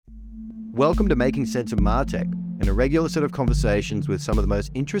Welcome to Making Sense of Martech, an irregular set of conversations with some of the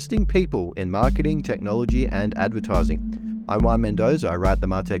most interesting people in marketing, technology, and advertising. I'm Juan Mendoza. I write the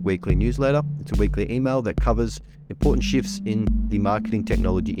Martech Weekly newsletter. It's a weekly email that covers important shifts in the marketing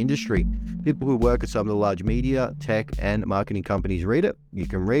technology industry. People who work at some of the large media, tech, and marketing companies read it. You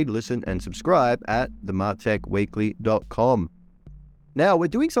can read, listen, and subscribe at themartechweekly.com. Now, we're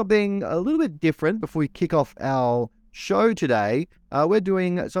doing something a little bit different before we kick off our show today. We're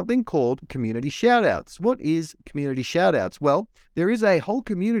doing something called community shoutouts. What is community shoutouts? Well, there is a whole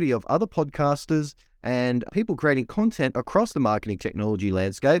community of other podcasters and people creating content across the marketing technology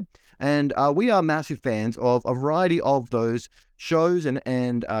landscape. And we are massive fans of a variety of those shows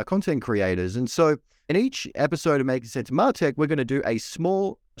and content creators. And so in each episode of Making Sense of Martech, we're going to do a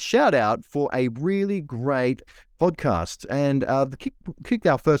small shout out for a really great podcast. And kick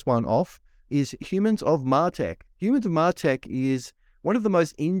our first one off is Humans of Martech. Humans of Martech is one of the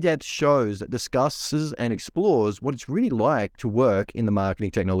most in-depth shows that discusses and explores what it's really like to work in the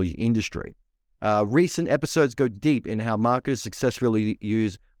marketing technology industry. Recent episodes go deep in how marketers successfully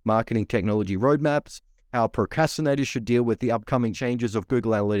use marketing technology roadmaps, how procrastinators should deal with the upcoming changes of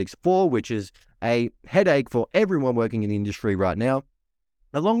Google Analytics 4, which is a headache for everyone working in the industry right now,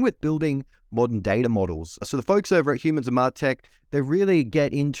 along with building modern data models. So the folks over at Humans of Martech, they really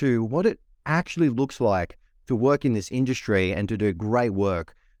get into what it actually looks like to work in this industry and to do great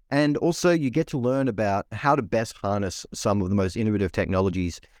work. And also you get to learn about how to best harness some of the most innovative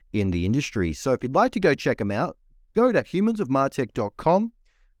technologies in the industry. So if you'd like to go check them out, go to humansofmartech.com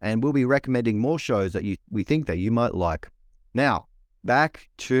and we'll be recommending more shows that we think that you might like. Now, back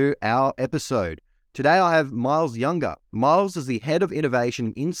to our episode. Today I have Myles Younger. Myles is the Head of Innovation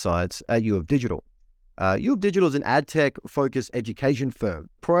and Insights at U of Digital. U of Digital is an Adtech focused education firm.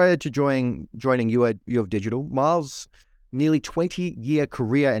 Prior to joining U of Digital, Myles' nearly 20-year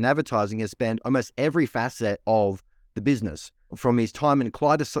career in advertising has spanned almost every facet of the business, from his time in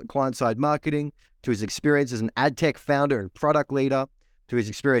client-side marketing, to his experience as an Adtech founder and product leader, to his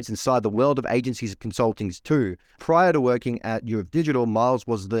experience inside the world of agencies and consultings too. Prior to working at U of Digital, Myles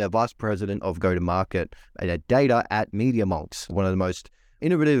was the Vice President of Go-to-Market and Data at MediaMonks, one of the most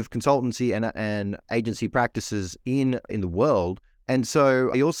innovative consultancy and agency practices in the world. And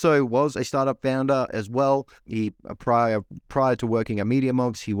so he also was a startup founder as well. He prior to working at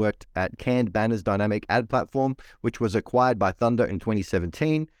MediaMonks, he worked at Canned Banner's dynamic ad platform, which was acquired by Thunder in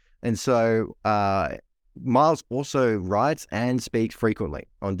 2017. And so Myles also writes and speaks frequently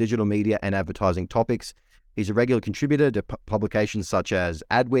on digital media and advertising topics. He's a regular contributor to publications such as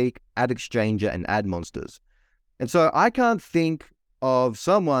Adweek, Ad Exchanger, and Ad Monsters. And so I can't think of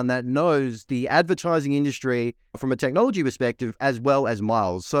someone that knows the advertising industry from a technology perspective as well as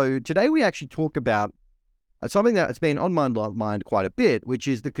Myles. So today we actually talk about something that's been on my mind quite a bit, which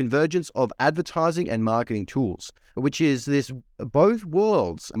is the convergence of advertising and marketing tools, which is this both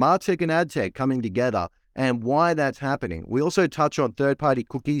worlds, Martech and Adtech, coming together and why that's happening. We also touch on third-party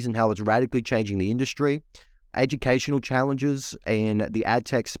cookies and how it's radically changing the industry, educational challenges in the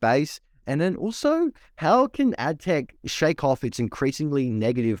Adtech space, and then also, how can Adtech shake off its increasingly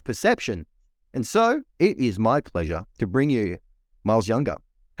negative perception? And so, it is my pleasure to bring you Myles Younger.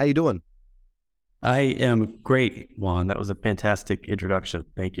 How you doing? I am great, Juan. That was a fantastic introduction.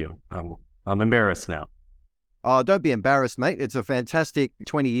 Thank you. I'm embarrassed now. Oh, don't be embarrassed, mate. It's a fantastic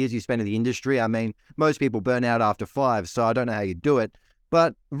 20 years you spent in the industry. I mean, most people burn out after 5, so I don't know how you do it.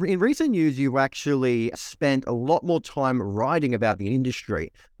 But in recent years, you've actually spent a lot more time writing about the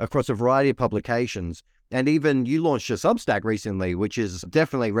industry across a variety of publications. And even you launched a Substack recently, which is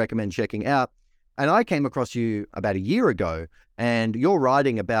definitely recommend checking out. And I came across you about a year ago, and you're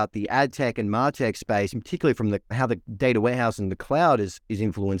writing about the Adtech and Martech space, particularly from how the data warehouse and the cloud is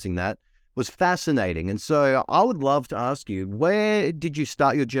influencing that, was fascinating. And so I would love to ask you, where did you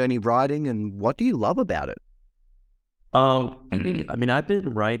start your journey writing and what do you love about it? I mean, I've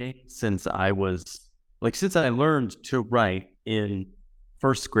been writing since I learned to write in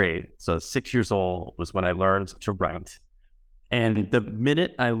first grade. So 6 years old was when I learned to write. And the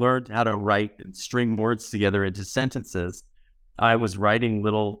minute I learned how to write and string words together into sentences, I was writing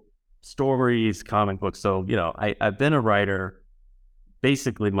little stories, comic books. So, I've been a writer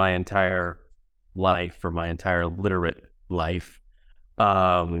basically my entire life, or my entire literate life.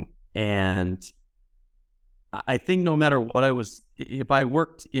 And I think no matter what if I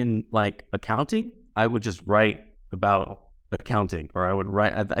worked in like accounting, I would just write about accounting, or I would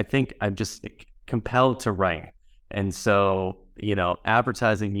write, I think I'm just compelled to write. And so,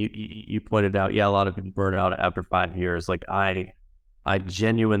 advertising, you pointed out, a lot of people burn out after 5 years. Like I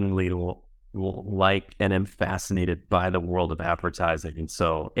genuinely like and am fascinated by the world of advertising. And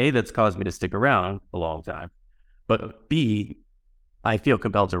so A, that's caused me to stick around a long time. But B, I feel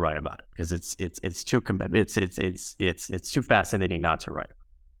compelled to write about it because it's too fascinating not to write.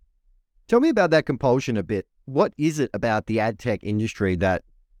 Tell me about that compulsion a bit. What is it about the ad tech industry that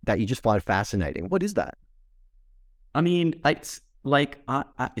you just find fascinating? What is that? I mean,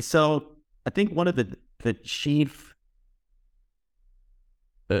 so I think one of the chief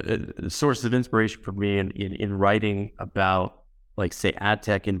sources of inspiration for me in writing about, like, say, ad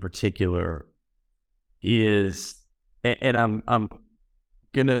tech in particular is, and I'm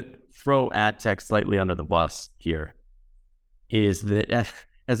gonna throw ad tech slightly under the bus here, is that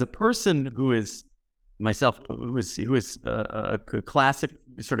as a person who is myself, who is a classic,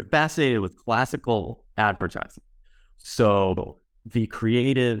 sort of fascinated with classical advertising. So the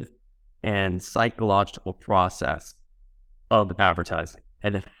creative and psychological process of advertising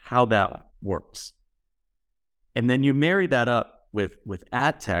and how that works. And then you marry that up with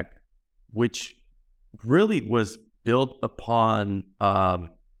ad tech, which really was built upon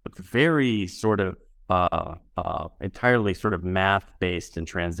very sort of entirely sort of math-based and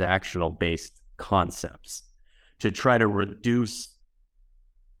transactional-based concepts to try to reduce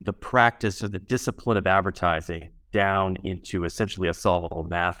the practice or the discipline of advertising down into essentially a solvable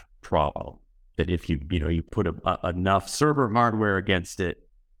math problem. That if you put enough server hardware against it,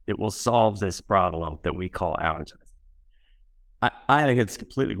 it will solve this problem that we call advertising. I think it's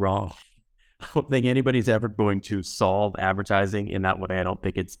completely wrong. I don't think anybody's ever going to solve advertising in that way. I don't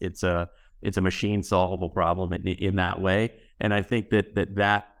think it's a machine solvable problem in that way. And I think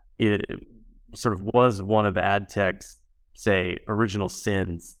that it sort of was one of ad tech's, say, original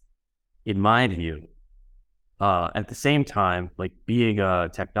sins, in my view. At the same time, like, being a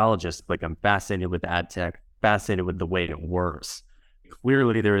technologist, like, I'm fascinated with ad tech, fascinated with the way it works.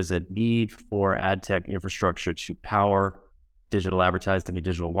 Clearly, there is a need for ad tech infrastructure to power digital advertising and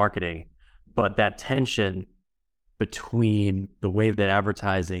digital marketing. But that tension between the way that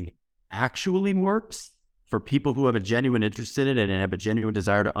advertising actually works for people who have a genuine interest in it and have a genuine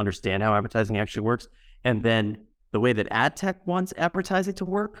desire to understand how advertising actually works, and then the way that ad tech wants advertising to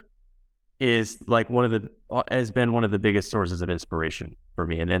work, is like has been one of the biggest sources of inspiration for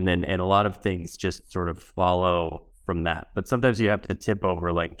me. And a lot of things just sort of follow from that. But sometimes you have to tip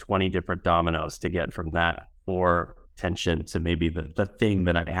over like 20 different dominoes to get from that or tension to maybe the thing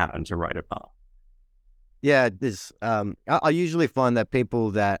that I happen to write about. Yeah, there's I usually find that people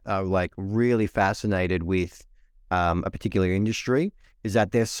that are like really fascinated with a particular industry is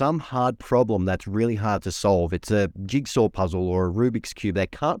that there's some hard problem that's really hard to solve. It's a jigsaw puzzle or a Rubik's Cube. They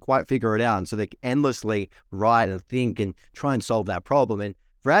can't quite figure it out. And so they endlessly write and think and try and solve that problem. And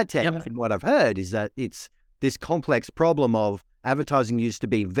for ad tech, what I've heard is that it's this complex problem of advertising used to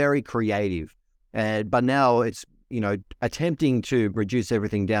be very creative. But now it's, attempting to reduce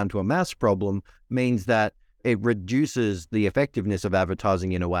everything down to a mass problem means that it reduces the effectiveness of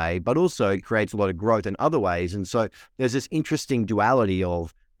advertising in a way, but also it creates a lot of growth in other ways. And so there's this interesting duality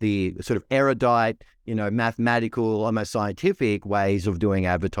of the sort of erudite, mathematical, almost scientific ways of doing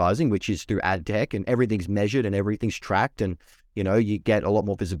advertising, which is through ad tech, and everything's measured and everything's tracked, and, you get a lot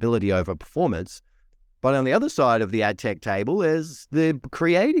more visibility over performance. But on the other side of the ad tech table is the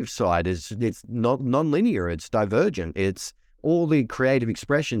creative side. It's not non-linear, it's divergent. It's all the creative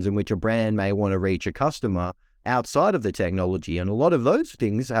expressions in which a brand may want to reach a customer outside of the technology. And a lot of those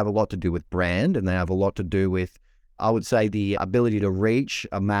things have a lot to do with brand, and they have a lot to do with, I would say, the ability to reach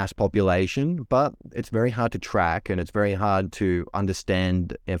a mass population, but it's very hard to track and it's very hard to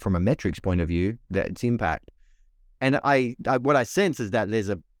understand from a metrics point of view that its impact. And what I sense is that there's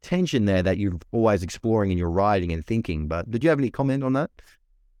a tension there that you're always exploring in your writing and thinking. But did you have any comment on that?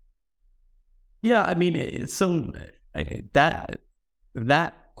 Yeah, I mean, so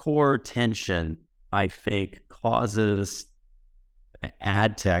that core tension, I think, causes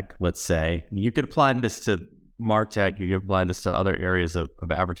ad tech, let's say. You could apply this to Martech, you could apply this to other areas of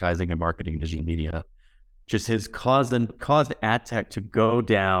advertising and marketing, digital media, just has caused ad tech to go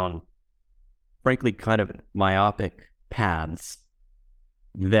down, frankly, kind of myopic paths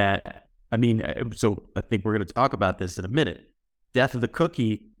that, so I think we're going to talk about this in a minute. Death of the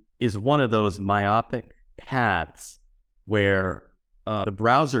cookie is one of those myopic paths where the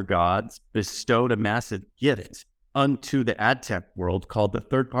browser gods bestowed a massive gift unto the ad tech world called the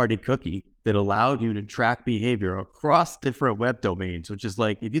third-party cookie that allowed you to track behavior across different web domains, which is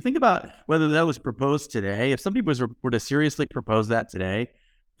like, if you think about whether that was proposed today, if somebody were to seriously propose that today,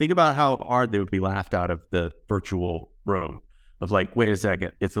 think about how hard they would be laughed out of the virtual room of like, wait a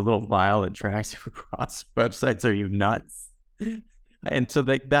second, it's a little file that tracks you across websites. Are you nuts? And so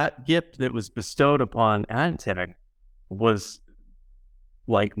that gift that was bestowed upon Adtech was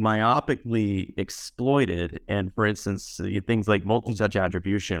like myopically exploited. And for instance, things like multi-touch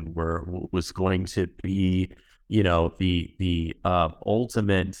attribution was going to be, the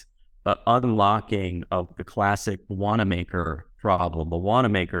ultimate unlocking of the classic Wanamaker problem, the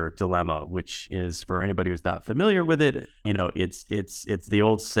Wanamaker dilemma, which is, for anybody who's not familiar with it, it's the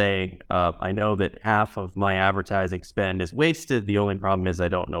old saying, I know that half of my advertising spend is wasted. The only problem is I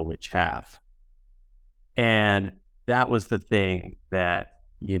don't know which half. And that was the thing that,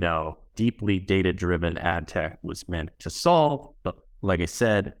 deeply data-driven ad tech was meant to solve. But like I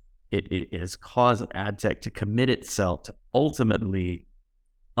said, it has caused ad tech to commit itself to ultimately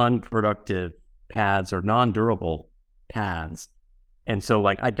unproductive paths or non-durable paths. And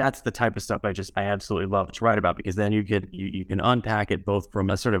so that's the type of stuff I absolutely love to write about, because then you can unpack it both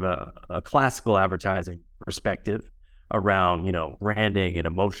from a sort of a classical advertising perspective around, branding and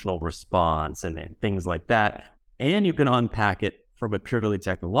emotional response and things like that. And you can unpack it from a purely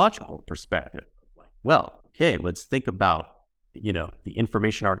technological perspective. Well, okay, let's think about, the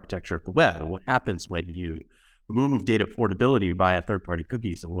information architecture of the web and what happens when you move data portability via third-party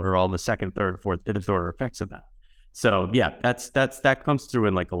cookies, and what are all the second, third, fourth, fifth order effects of that. So yeah, that comes through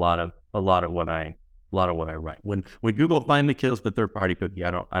in like a lot of what I write. When Google finally kills the third-party cookie,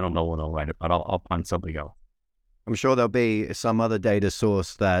 I don't know what I'll write about. I'll find something else. I'm sure there'll be some other data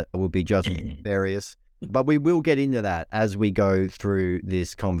source that will be just various, but we will get into that as we go through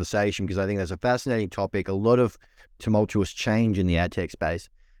this conversation, because I think that's a fascinating topic, a lot of tumultuous change in the ad tech space.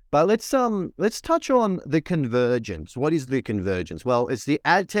 But let's touch on the convergence. What is the convergence? Well, it's the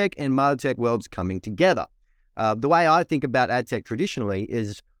ad tech and Martech worlds coming together. The way I think about ad tech traditionally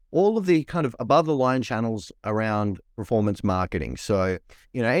is all of the kind of above the line channels around performance marketing. So,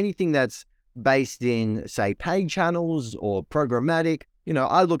 anything that's based in, say, paid channels or programmatic,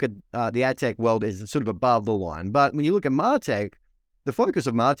 I look at the ad tech world as sort of above the line. But when you look at Martech, the focus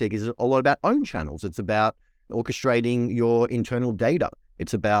of Martech is a lot about own channels. It's about orchestrating your internal data.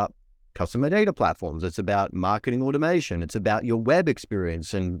 It's about customer data platforms. It's about marketing automation. It's about your web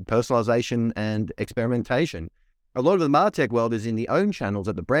experience and personalization and experimentation. A lot of the Martech world is in the own channels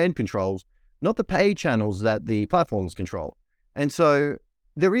that the brand controls, not the paid channels that the platforms control. And so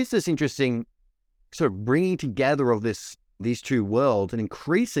there is this interesting sort of bringing together of these two worlds. And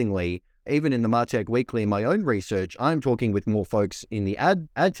increasingly, even in the Martech Weekly, in my own research, I'm talking with more folks in the ad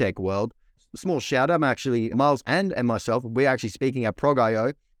tech world. Small shout out, I'm actually, Myles and myself, we're actually speaking at Prog.io,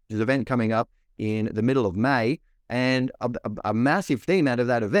 which is an event coming up in the middle of May. And a massive theme out of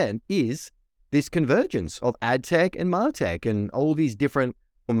that event is this convergence of ad tech and Martech, and all these different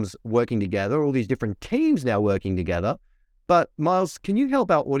firms working together, all these different teams now working together. But Myles, can you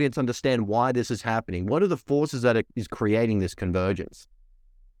help our audience understand why this is happening? What are the forces that is creating this convergence?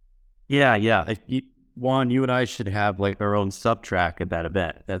 Yeah. Juan, you and I should have like our own sub-track at that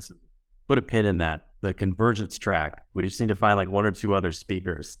event. Put a pin in that, the convergence track. We just need to find like one or two other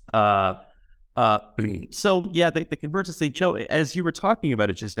speakers. So yeah, the convergence thing, Joe, as you were talking about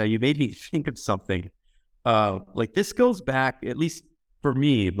it just now, you made me think of something. Like this goes back, at least for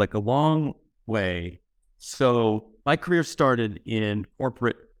me, like a long way. So my career started in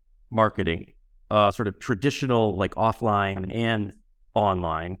corporate marketing, sort of traditional, like offline and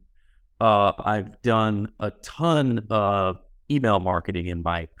online. I've done a ton of email marketing in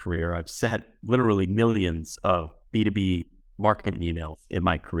my career. I've sent literally millions of B2B marketing emails in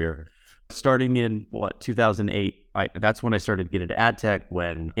my career. Starting in 2008, that's when I started getting into ad tech,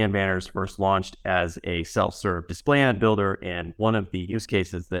 when Can Banners first launched as a self-serve display ad builder. And one of the use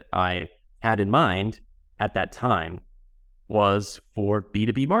cases that I had in mind at that time was for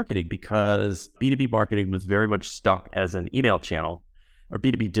B2B marketing, because B2B marketing was very much stuck as an email channel, or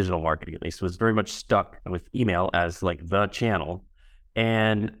B2B digital marketing at least, was very much stuck with email as like the channel.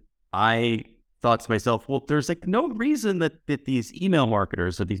 And I thought to myself, well, there's like no reason that these email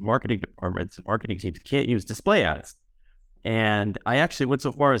marketers or these marketing departments and marketing teams can't use display ads. And I actually went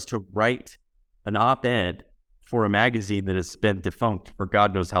so far as to write an op-ed for a magazine that has been defunct for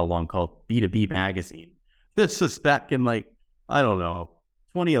God knows how long, called B2B Magazine. This was back in like, I don't know,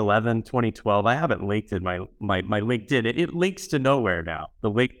 2011, 2012. I haven't linked in my LinkedIn. It links to nowhere now. The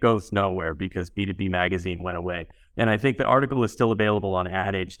link goes nowhere because B2B Magazine went away. And I think the article is still available on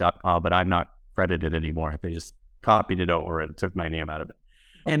adage.com, but I'm not credited anymore. They just copied it over and took my name out of it.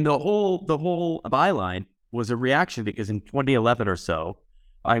 And the whole byline was a reaction, because in 2011 or so,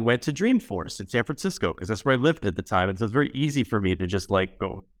 I went to Dreamforce in San Francisco, because that's where I lived at the time. And so it's very easy for me to just like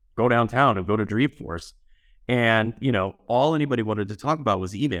go downtown and go to Dreamforce. And, all anybody wanted to talk about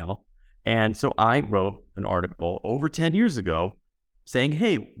was email. And so I wrote an article over 10 years ago saying,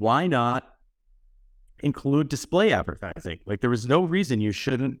 hey, why not include display advertising? Like, there was no reason you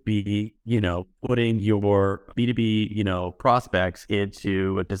shouldn't be, putting your B2B, prospects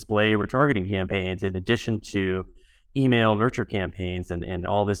into a display retargeting campaigns in addition to email nurture campaigns and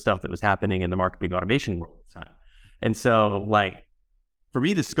all this stuff that was happening in the marketing automation world at the time. And so, like, for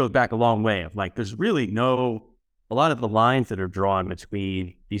me, this goes back a long way of like, there's really a lot of the lines that are drawn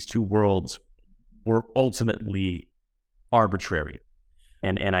between these two worlds were ultimately arbitrary.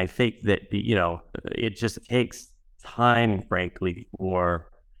 And I think that, it just takes time, frankly, for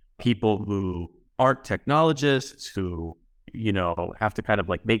people who aren't technologists, who, have to kind of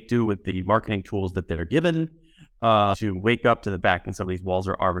like make do with the marketing tools that they're given, to wake up to the fact that some of these walls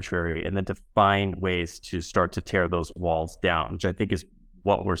are arbitrary, and then to find ways to start to tear those walls down, which I think is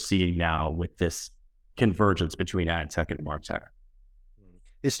what we're seeing now with this convergence between Adtech and Martech.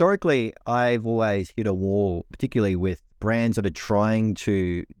 Historically, I've always hit a wall, particularly with brands that are trying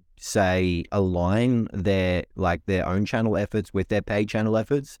to, say, align their own channel efforts with their paid channel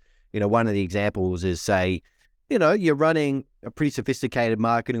efforts. One of the examples is, say, you're running a pretty sophisticated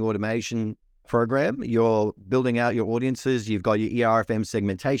marketing automation program. You're building out your audiences. You've got your ERFM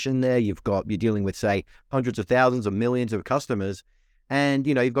segmentation there. You're dealing with, say, hundreds of thousands or millions of customers. And,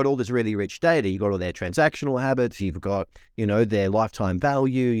 you've got all this really rich data. You've got all their transactional habits. You've got, their lifetime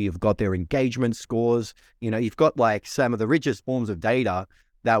value. You've got their engagement scores. You've got like some of the richest forms of data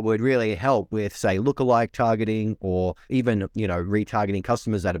that would really help with, say, lookalike targeting, or even, retargeting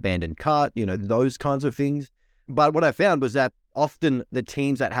customers at abandoned cart, those kinds of things. But what I found was that often the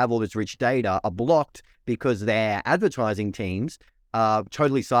teams that have all this rich data are blocked because their advertising teams are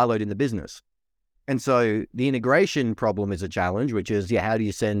totally siloed in the business. And so the integration problem is a challenge, which is, how do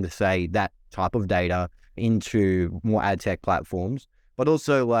you send, say, that type of data into more ad tech platforms? But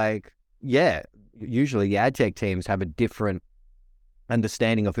also, usually the ad tech teams have a different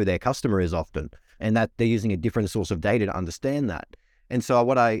understanding of who their customer is often, and that they're using a different source of data to understand that. And so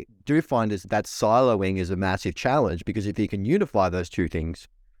what I do find is that siloing is a massive challenge, because if you can unify those two things,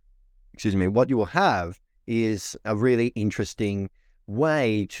 what you will have is a really interesting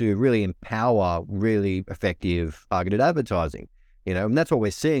way to really empower really effective targeted advertising, and that's what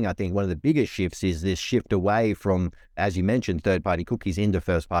we're seeing. I think one of the biggest shifts is this shift away from, as you mentioned, third-party cookies into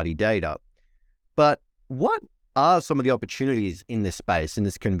first-party data. But what are some of the opportunities in this space, in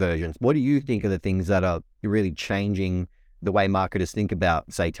this convergence? What do you think are the things that are really changing the way marketers think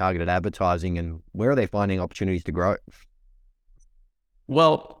about, say, targeted advertising, and where are they finding opportunities to grow?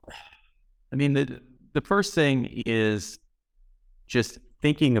 Well, I mean, the first thing is just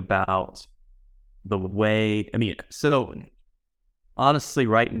thinking about the way, so honestly,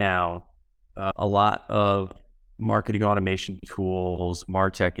 right now, a lot of marketing automation tools,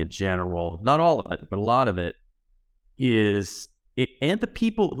 Martech in general, not all of it, but a lot of it and the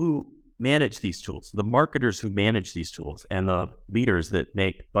people who manage these tools, the marketers who manage these tools, and the leaders that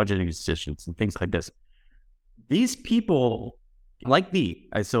make budgeting decisions and things like this, these people, like me,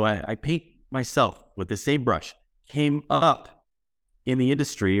 I paint myself with the same brush, came up in the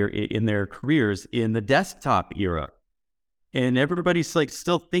industry or in their careers in the desktop era. And everybody's like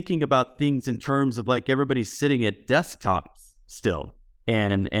still thinking about things in terms of like everybody's sitting at desktops still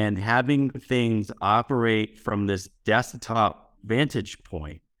and having things operate from this desktop vantage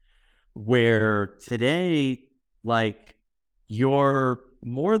point, where today, like, you're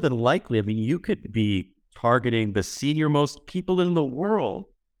more than likely, you could be targeting the senior most people in the world.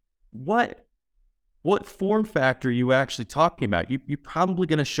 What form factor are you actually talking about? You're probably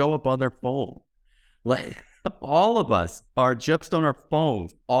going to show up on their phone. Like, all of us are just on our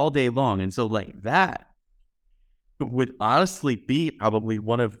phones all day long. And so like that would honestly be probably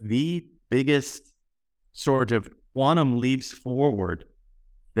one of the biggest sort of quantum leaps forward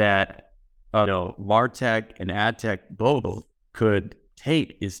that, Martech and Adtech both could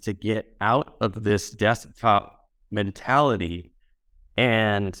take, is to get out of this desktop mentality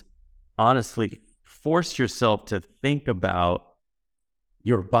and honestly force yourself to think about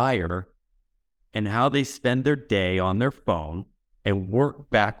your buyer and how they spend their day on their phone and work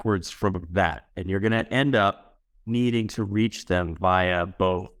backwards from that. And you're going to end up needing to reach them via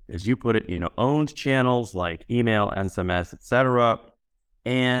both, as you put it, owned channels like email, SMS, etc.,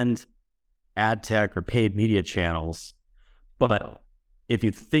 and ad tech or paid media channels. But if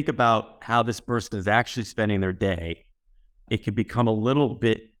you think about how this person is actually spending their day, it can become a little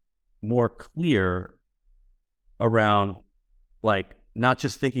bit more clear around, like, not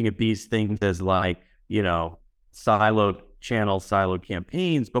just thinking of these things as like, siloed channels, siloed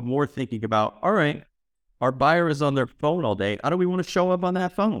campaigns, but more thinking about, all right, our buyer is on their phone all day. How do we want to show up on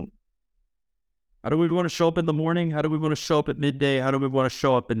that phone? How do we want to show up in the morning? How do we want to show up at midday? How do we want to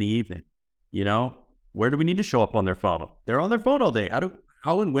show up in the evening? You know, where do we need to show up on their phone? They're on their phone all day.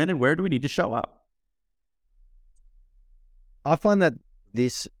 How and when and where do we need to show up? I find that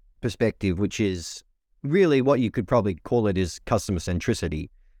this perspective, which is really what you could probably call it is customer centricity,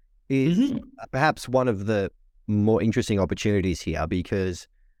 is perhaps one of the more interesting opportunities here, because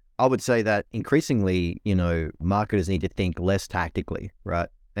I would say that increasingly, marketers need to think less tactically, right?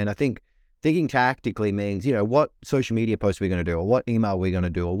 And I think thinking tactically means, what social media posts are we going to do, or what email are we going to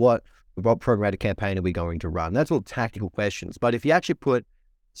do, or what programmatic campaign are we going to run? That's all tactical questions. But if you actually put,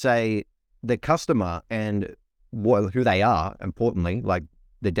 say, the customer and who they are, importantly, like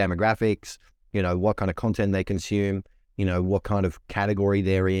the demographics, what kind of content they consume, what kind of category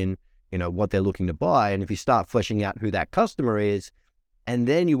they're in, what they're looking to buy. And if you start fleshing out who that customer is, and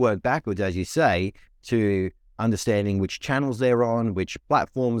then you work backwards, as you say, to understanding which channels they're on, which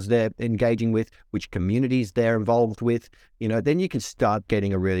platforms they're engaging with, which communities they're involved with, then you can start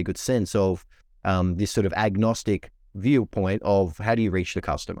getting a really good sense of this sort of agnostic viewpoint of how do you reach the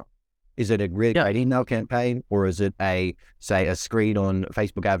customer. Is it a really great email campaign, or is it a screen on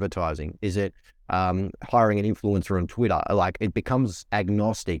Facebook advertising? Is it hiring an influencer on Twitter? Like, it becomes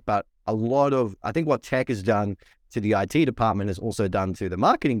agnostic. But I think what tech has done to the IT department has also done to the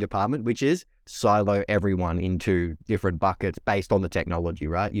marketing department, which is silo everyone into different buckets based on the technology,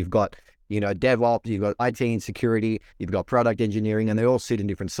 right? You've got, DevOps, you've got IT and security, you've got product engineering, and they all sit in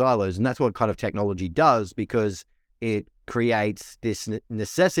different silos. And that's what kind of technology does, because it creates this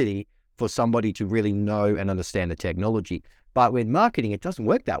necessity for somebody to really know and understand the technology. But with marketing, it doesn't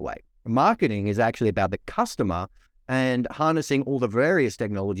work that way. Marketing is actually about the customer and harnessing all the various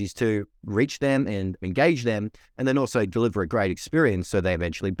technologies to reach them and engage them, and then also deliver a great experience so they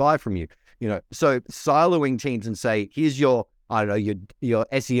eventually buy from you. So siloing teams and say, here's your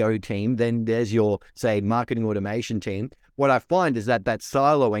SEO team, then there's your, say, marketing automation team. What I find is that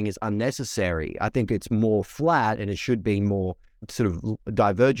siloing is unnecessary. I think it's more flat, and it should be more sort of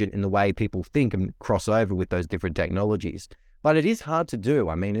divergent in the way people think and cross over with those different technologies. But it is hard to do.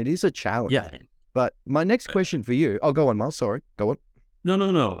 I mean, it is a challenge. Yeah. But my next question for you, go on, Myles, sorry, go on.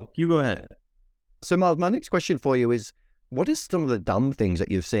 No, you go ahead. So Myles, my next question for you is, what is some of the dumb things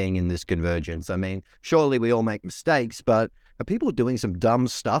that you're seeing in this convergence? I mean, surely we all make mistakes, but are people doing some dumb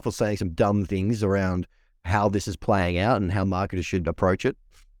stuff or saying some dumb things around how this is playing out and how marketers should approach it?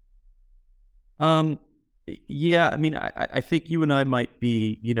 Yeah, I mean, I think you and I might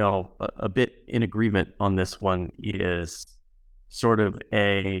be, a bit in agreement on this one. Is sort of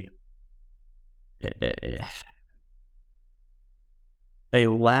a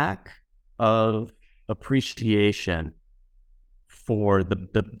lack of appreciation for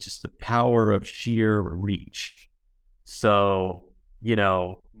just the power of sheer reach. So,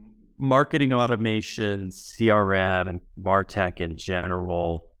 marketing automation, CRM, and Martech in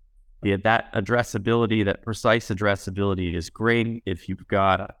general, that addressability, that precise addressability is great if you've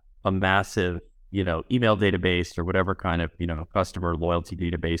got a massive, email database or whatever kind of, customer loyalty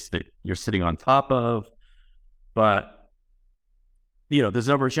database that you're sitting on top of. But, there's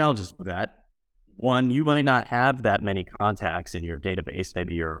a number of challenges with that. One, you might not have that many contacts in your database.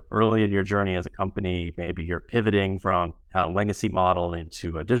 Maybe you're early in your journey as a company. Maybe you're pivoting from a legacy model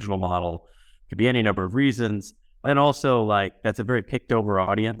into a digital model. Could be any number of reasons. And also, that's a very picked over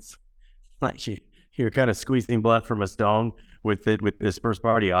audience. Like you're kind of squeezing blood from a stone with this first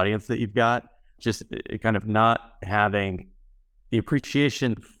party audience that you've got. Just kind of not having the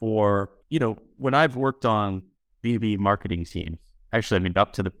appreciation for, when I've worked on B2B marketing teams, actually, I mean,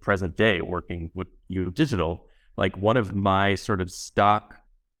 up to the present day, working with digital, one of my sort of stock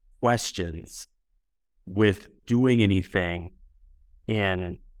questions with doing anything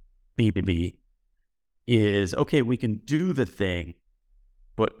in B2B is, okay, we can do the thing,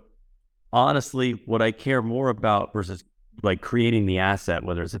 but honestly, what I care more about versus creating the asset,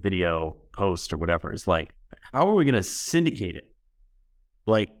 whether it's a video post or whatever, is how are we going to syndicate it?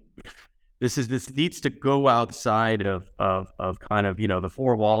 This needs to go outside of kind of, the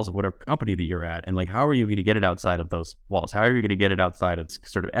four walls of whatever company that you're at. And how are you going to get it outside of those walls? How are you going to get it outside of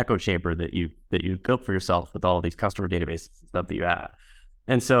sort of echo chamber that you built for yourself with all of these customer databases and stuff that you have?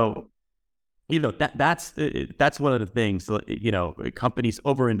 And so, that's one of the things, companies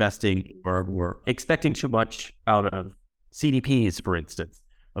over-investing or expecting too much out of CDPs, for instance,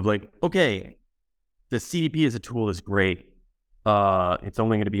 of okay, the CDP as a tool is great. It's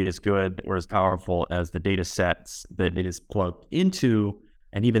only going to be as good or as powerful as the data sets that it is plugged into.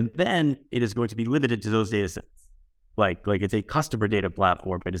 And even then, it is going to be limited to those data sets. It's a customer data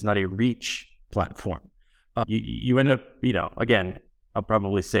platform, but it's not a reach platform. You end up, again, I'll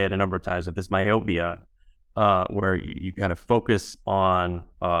probably say it a number of times, with this myopia, where you kind of focus on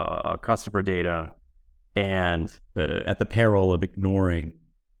customer data and at the peril of ignoring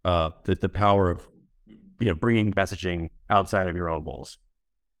the power of bringing messaging outside of your own walls.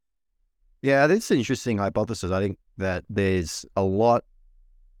 Yeah, that's an interesting hypothesis. I think that there's a lot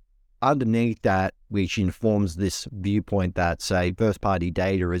underneath that which informs this viewpoint that, say, first-party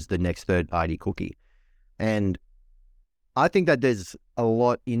data is the next third-party cookie. And I think that there's a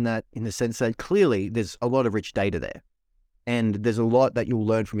lot in that, in the sense that clearly there's a lot of rich data there. And there's a lot that you'll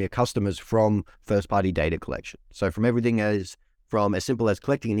learn from your customers from first-party data collection. So from everything from as simple as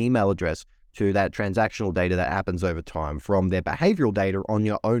collecting an email address to that transactional data that happens over time, from their behavioral data on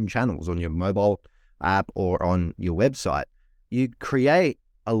your own channels, on your mobile app or on your website, you create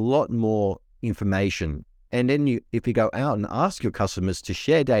a lot more information. And then if you go out and ask your customers to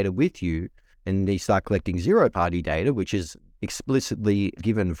share data with you, and you start collecting zero-party data, which is explicitly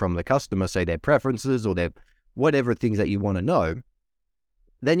given from the customer, say their preferences or their whatever things that you want to know,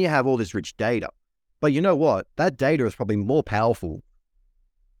 then you have all this rich data. But you know what? That data is probably more powerful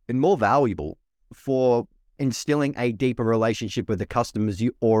and more valuable for instilling a deeper relationship with the customers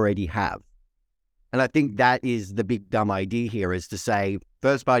you already have. And I think that is the big dumb idea here, is to say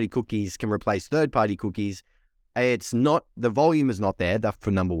first-party cookies can replace third-party cookies. It's not, the volume is not there, that's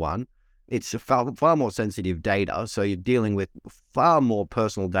for number one. It's far more sensitive data, so you're dealing with far more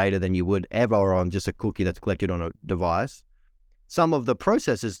personal data than you would ever on just a cookie that's collected on a device. Some of the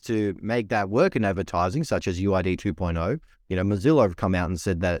processes to make that work in advertising, such as UID 2.0, Mozilla have come out and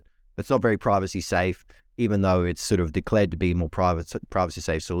said that it's not very privacy safe, even though it's sort of declared to be a more privacy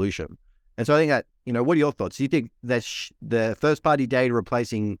safe solution. And so I think that, what are your thoughts? Do you think that the first-party data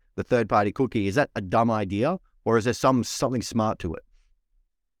replacing the third-party cookie, is that a dumb idea, or is there something smart to it?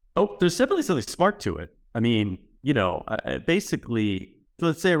 Oh, there's definitely something smart to it. I mean, basically,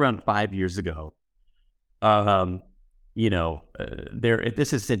 let's say around 5 years ago,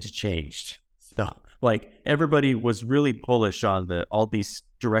 this has since changed. So, everybody was really bullish on all these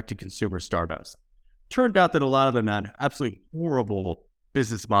direct-to-consumer startups. Turned out that a lot of them had absolutely horrible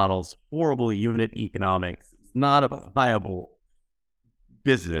business models, horrible unit economics, not a viable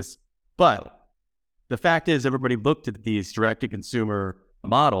business. But the fact is, everybody looked at these direct-to-consumer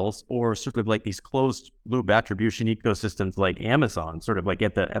models, or sort of like these closed loop attribution ecosystems like Amazon, sort of like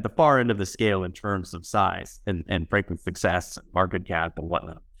at the far end of the scale in terms of size and frankly success, market cap and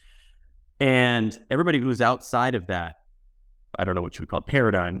whatnot. And everybody who's outside of that, I don't know what you would call it,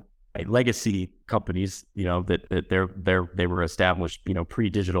 paradigm, legacy companies, that they were established,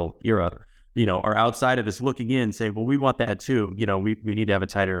 pre-digital era, are outside of this looking in, saying, well, we want that too. We need to have a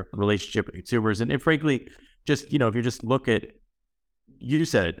tighter relationship with consumers. And frankly, just, if you just look at, you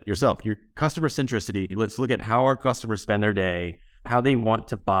said it yourself, your customer centricity. Let's look at how our customers spend their day, how they want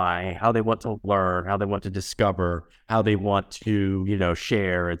to buy, how they want to learn, how they want to discover, how they want to,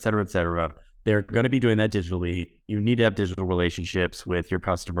 share, et cetera, et cetera. They're going to be doing that digitally. You need to have digital relationships with your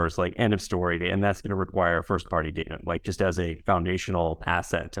customers, like end of story. And that's going to require first party data, like just as a foundational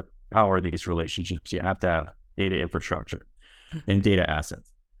asset to power these relationships. You have to have data infrastructure and data assets.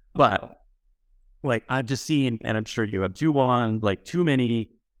 But I've just seen, and I'm sure you have too, too many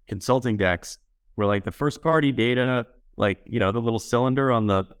consulting decks where the first party data, the little cylinder on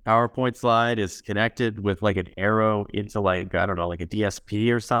the PowerPoint slide is connected with an arrow into I don't know, a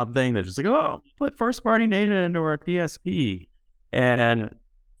DSP or something. They're just oh, put first party data into our DSP. And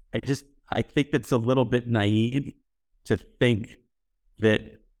I think that's a little bit naive to think that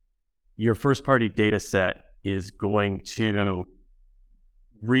your first party data set is going to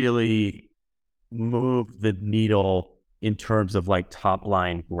really move the needle in terms of top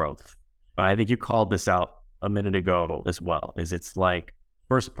line growth. I think you called this out a minute ago as well, is it's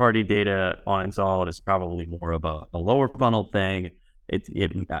first party data on its own is probably more of a lower funnel thing.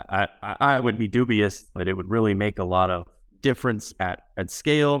 I would be dubious that it would really make a lot of difference at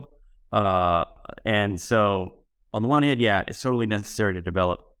scale. And so on the one hand, yeah, it's totally necessary to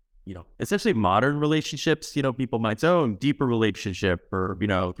develop essentially modern relationships. People might say, oh, deeper relationship, or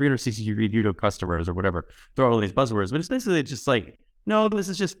 360-degree view to customers, or whatever. Throw all these buzzwords, but it's basically just no, this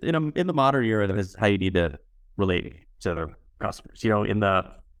is just in the modern era, that is how you need to relate to the customers. In the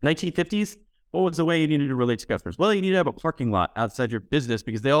 1950s, what was the way you needed to relate to customers? Well, you need to have a parking lot outside your business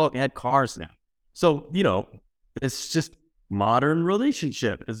because they all had cars now. So it's just modern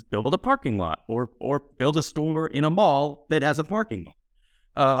relationship is build a parking lot or build a store in a mall that has a parking lot.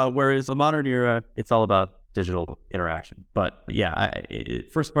 Whereas the modern era, it's all about digital interaction. But yeah,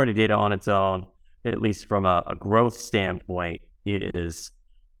 first party data on its own, at least from a growth standpoint,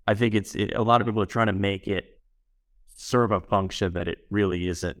 I think a lot of people are trying to make it serve a function that it really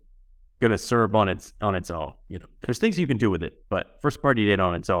isn't going to serve on its own. There's things you can do with it, but first party data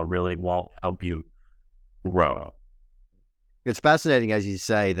on its own really won't help you grow. It's fascinating, as you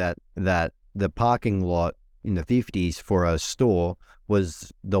say, that the parking lot in the 50s for a store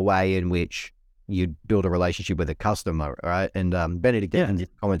was the way in which you build a relationship with a customer, right? And Benedict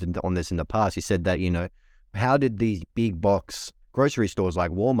commented on this in the past. He said that, how did these big box grocery stores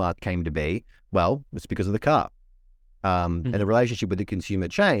like Walmart came to be? Well, it's because of the car. And the relationship with the consumer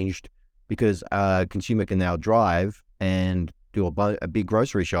changed because a consumer can now drive and do a big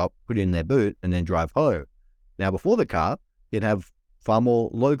grocery shop, put it in their boot, and then drive home. Now, before the car, you'd have far more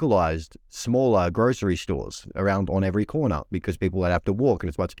localized, smaller grocery stores around on every corner because people would have to walk and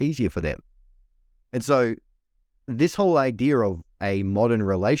it's much easier for them. And so this whole idea of a modern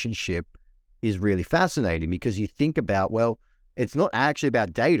relationship is really fascinating because you think about, well, it's not actually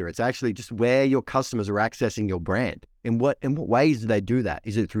about data. It's actually just where your customers are accessing your brand. In what ways do they do that?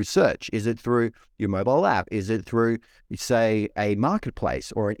 Is it through search? Is it through your mobile app? Is it through, say, a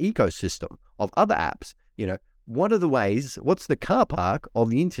marketplace or an ecosystem of other apps? What are the ways? What's the car park of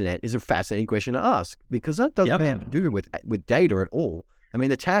the internet is a fascinating question to ask because that doesn't have to do with data at all. I mean,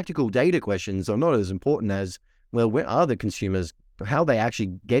 the tactical data questions are not as important as, well, where are the consumers? How are they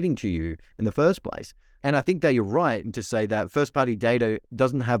actually getting to you in the first place? And I think that you're right to say that first-party data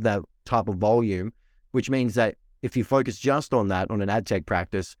doesn't have that type of volume, which means that if you focus just on that, on an ad tech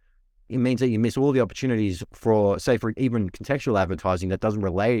practice, it means that you miss all the opportunities for, say, for even contextual advertising that doesn't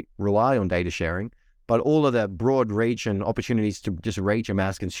rely on data sharing, but all of the broad reach and opportunities to just reach a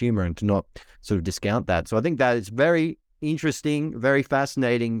mass consumer and to not sort of discount that. So I think that is very interesting, very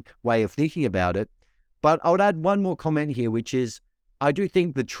fascinating way of thinking about it. But I would add one more comment here, which is I do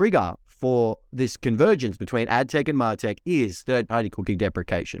think the trigger for this convergence between Adtech and Martech is third-party cookie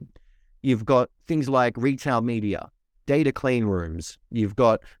deprecation. You've got things like retail media, data clean rooms. You've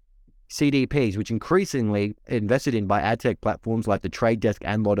got CDPs, which increasingly invested in by Adtech platforms like the Trade Desk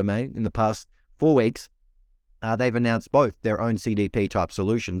and Lotame. In the past 4 weeks, they've announced both their own CDP type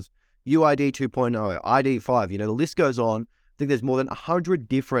solutions. UID 2.0, ID 5, the list goes on. I think there's more than 100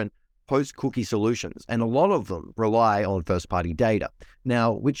 different post-cookie solutions, and a lot of them rely on first-party data.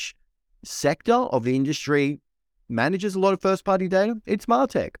 Now, which sector of the industry manages a lot of first-party data? It's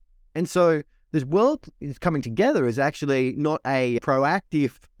Martech. And so this world is coming together is actually not a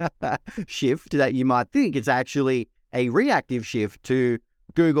proactive shift that you might think. It's actually a reactive shift to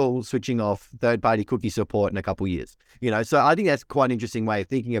Google switching off third-party cookie support in a couple of years. So I think that's quite an interesting way of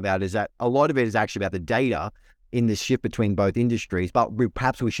thinking about it, is that a lot of it is actually about the data in this shift between both industries, but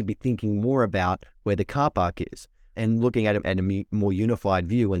perhaps we should be thinking more about where the car park is and looking at it at a more unified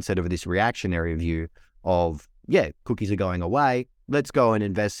view instead of this reactionary view of, cookies are going away. Let's go and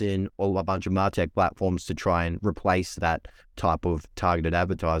invest in a bunch of Martech platforms to try and replace that type of targeted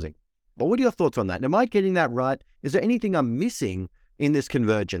advertising. But what are your thoughts on that? Am I getting that right? Is there anything I'm missing in this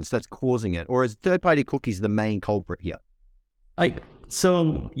convergence that's causing it? Or is third-party cookies the main culprit here? I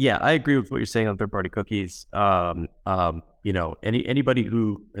agree with what you're saying on third-party cookies. Anybody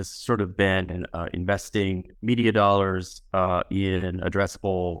who has sort of been investing media dollars in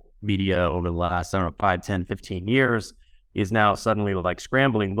addressable media over the last, 5, 10, 15 years is now suddenly like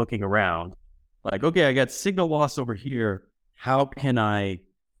scrambling, looking around like, okay, I got signal loss over here. How can I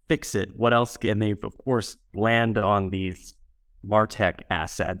fix it? What else? And they, of course, land on these Martech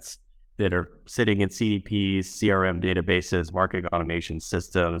assets that are sitting in CDPs, CRM databases, marketing automation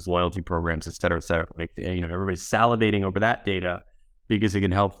systems, loyalty programs, et cetera, et cetera. Everybody's salivating over that data because it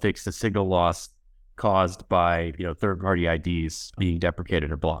can help fix the signal loss caused by, third-party IDs being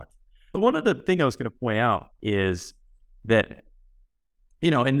deprecated or blocked. But one other thing I was going to point out is that,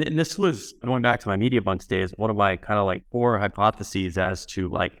 and this was going back to my MediaBunks days, one of my kind of like core hypotheses as to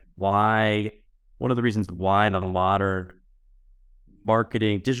like one of the reasons why the modern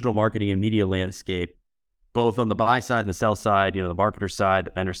digital marketing and media landscape, both on the buy side and the sell side, the marketer side,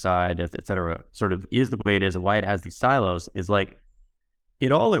 the vendor side, et cetera, sort of is the way it is and why it has these silos is like,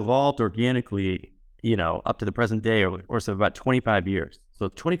 it all evolved organically, up to the present day or so about 25 years. So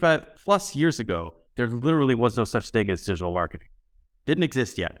 25 plus years ago, there literally was no such thing as digital marketing. Didn't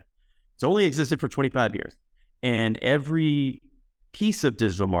exist yet. It's only existed for 25 years. And every piece of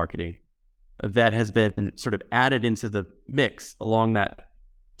digital marketing that has been sort of added into the mix along that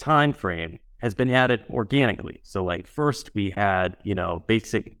time frame has been added organically. So like first we had,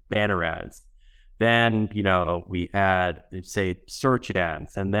 basic banner ads. Then, we had, say, search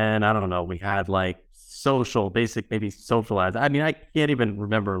ads. And then, we had like maybe social ads. I mean, I can't even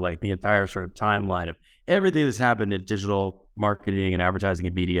remember like the entire sort of timeline of everything that's happened in digital marketing and advertising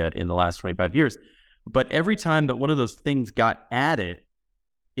and media in the last 25 years. But every time that one of those things got added,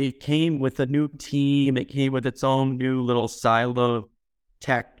 it came with a new team. It came with its own new little silo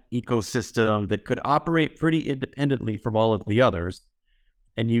tech ecosystem that could operate pretty independently from all of the others.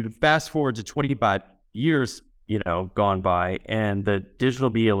 And you fast forward to 25 years, gone by, and the digital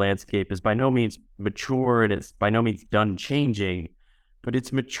media landscape is by no means mature, and it's by no means done changing, but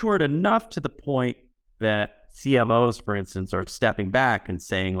it's matured enough to the point that CMOs, for instance, are stepping back and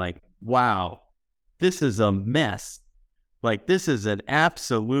saying like, wow, this is a mess. Like, this is an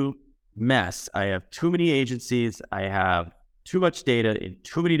absolute mess. I have too many agencies. I have too much data in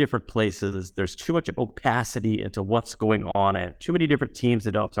too many different places. There's too much opacity into what's going on. I have too many different teams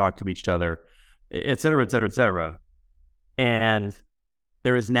that don't talk to each other, et cetera, et cetera, et cetera. And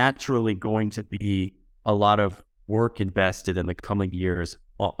there is naturally going to be a lot of work invested in the coming years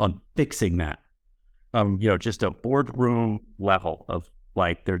on fixing that. Just a boardroom level of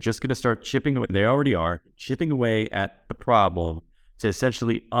like, they're just going to start chipping away. They already are chipping away at the problem to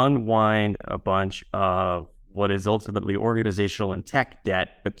essentially unwind a bunch of what is ultimately organizational and tech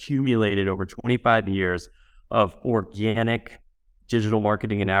debt accumulated over 25 years of organic digital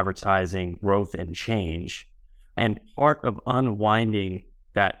marketing and advertising growth and change. And part of unwinding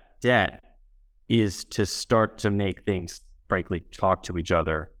that debt is to start to make things, frankly, talk to each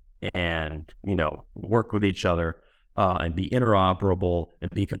other and, work with each other and be interoperable and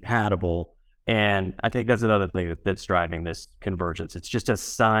be compatible. And I think that's another thing that's driving this convergence. It's just a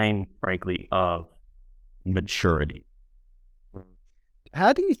sign, frankly, of maturity.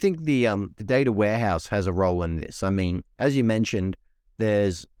 How do you think the data warehouse has a role in this? I mean, as you mentioned,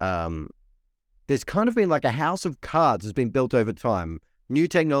 there's kind of been like a house of cards that's been built over time. New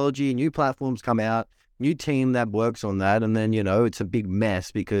technology, new platforms come out, new team that works on that, and then it's a big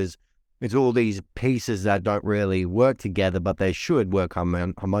mess because it's all these pieces that don't really work together, but they should work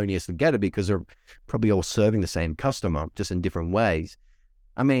harmoniously together because they're probably all serving the same customer, just in different ways.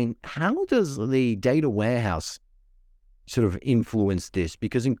 I mean, how does the data warehouse sort of influence this?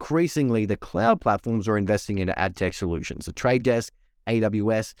 Because increasingly the cloud platforms are investing into Adtech solutions. The Trade Desk,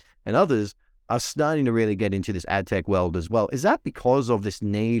 AWS, and others are starting to really get into this Adtech world as well. Is that because of this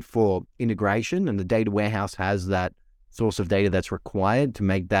need for integration and the data warehouse has that source of data that's required to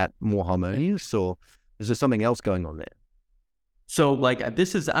make that more harmonious, or is there something else going on there? So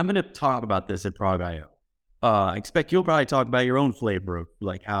I'm going to talk about this at Prog.io. I expect you'll probably talk about your own flavor of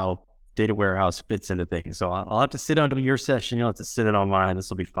like how data warehouse fits into things. So I'll have to sit under your session. You'll have to sit it on mine. This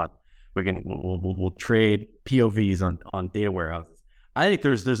will be fun. We'll trade POVs on data warehouses. I think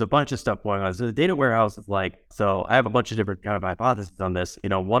there's a bunch of stuff going on. So the data warehouse is so I have a bunch of different kind of hypotheses on this,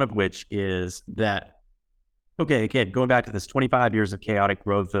 one of which is that, okay, again, going back to this 25 years of chaotic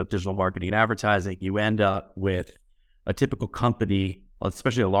growth of digital marketing and advertising, you end up with a typical company,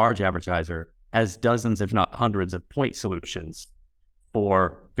 especially a large advertiser, has dozens, if not hundreds, of point solutions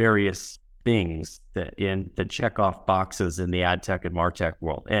for various things that check off boxes in the Adtech and Martech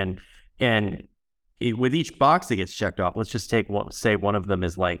world. And with each box that gets checked off, let's just say one of them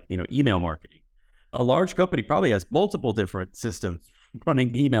is email marketing. A large company probably has multiple different systems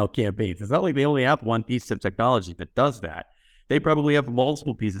running email campaigns. It's not like they only have one piece of technology that does that. They probably have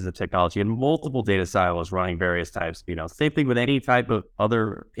multiple pieces of technology and multiple data silos running various types. Same thing with any type of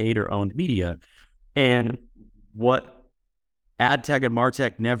other paid or owned media. And what Adtech and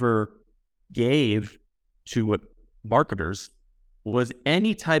Martech never gave to marketers was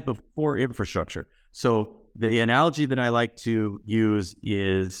any type of core infrastructure. So the analogy that I like to use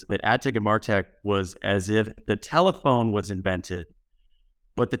is that Adtech and Martech was as if the telephone was invented,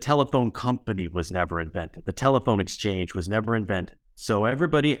 but the telephone company was never invented. The telephone exchange was never invented. So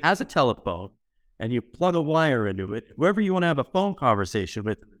everybody has a telephone and you plug a wire into it. Whoever you want to have a phone conversation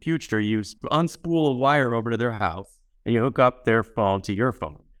with in the future, you unspool a wire over to their house and you hook up their phone to your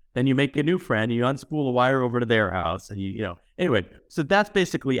phone. Then you make a new friend, you unspool a wire over to their house, and anyway, so that's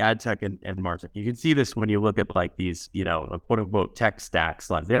basically Adtech and Martech. You can see this when you look at these, quote unquote tech stacks.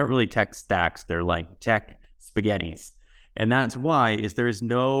 They aren't really tech stacks, they're like tech spaghettis. And that's why there's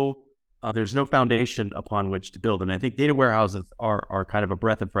no foundation upon which to build. And I think data warehouses are kind of a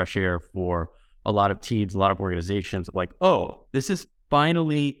breath of fresh air for a lot of teams, a lot of organizations. Oh, this is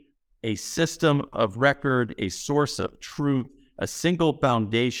finally a system of record, a source of truth, a single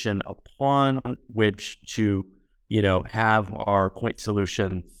foundation upon which to, have our point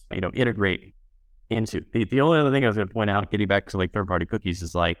solutions, integrate into. The only other thing I was going to point out, getting back to third-party cookies,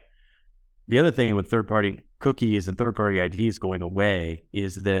 is the other thing with third-party cookies and third-party IDs going away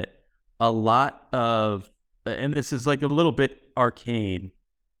is that a lot of, and this is a little bit arcane,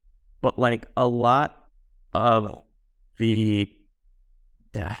 but a lot of the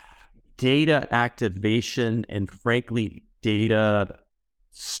data activation and frankly, data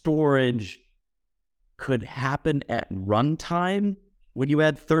storage could happen at runtime when you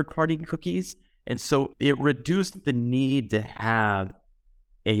add third-party cookies. And so it reduced the need to have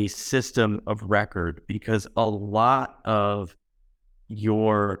a system of record because a lot of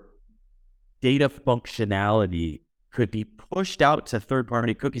your data functionality could be pushed out to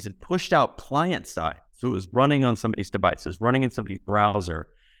third-party cookies and pushed out client-side. So it was running on somebody's devices, running in somebody's browser.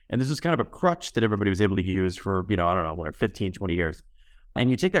 And this was kind of a crutch that everybody was able to use for, I don't know, whatever, 15, 20 years. And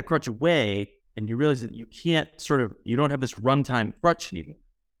you take that crutch away and you realize that you can't you don't have this runtime crutch anymore.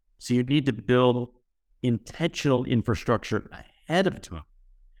 So you need to build intentional infrastructure ahead of time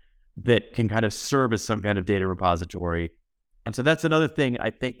that can kind of serve as some kind of data repository. And so that's another thing I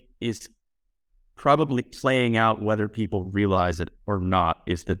think is probably playing out, whether people realize it or not,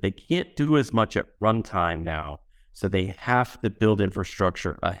 is that they can't do as much at runtime now. So they have to build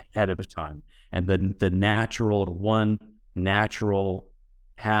infrastructure ahead of time. And the natural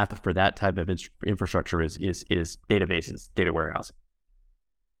path for that type of infrastructure is databases, data warehousing.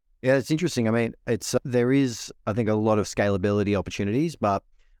 Yeah, it's interesting. I mean, there is, I think, a lot of scalability opportunities, but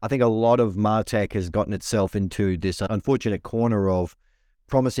I think a lot of Martech has gotten itself into this unfortunate corner of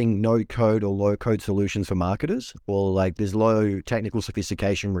promising no code or low code solutions for marketers, or like there's low technical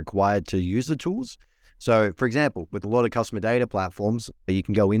sophistication required to use the tools. So for example, with a lot of customer data platforms, you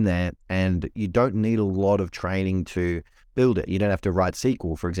can go in there and you don't need a lot of training to build it. You don't have to write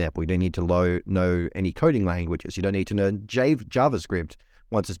SQL, for example. You don't need to know any coding languages. You don't need to know JavaScript.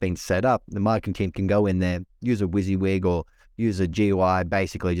 Once it's been set up, the marketing team can go in there, use a WYSIWYG or use a GUI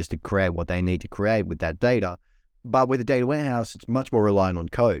basically just to create what they need to create with that data. But with a data warehouse, it's much more reliant on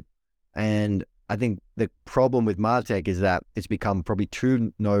code. And I think the problem with Martech is that it's become probably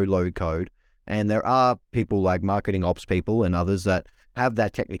too low code. And there are people like marketing ops people and others that have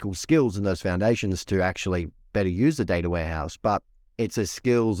that technical skills and those foundations to actually better use the data warehouse. But it's a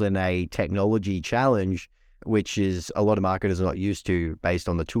skills and a technology challenge, which is a lot of marketers are not used to based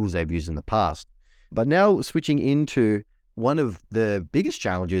on the tools they've used in the past. But now switching into one of the biggest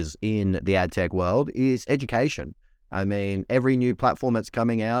challenges in the ad tech world is education. I mean, every new platform that's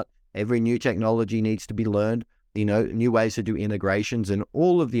coming out, every new technology needs to be learned, new ways to do integrations, and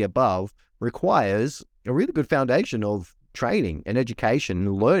all of the above requires a really good foundation of training and education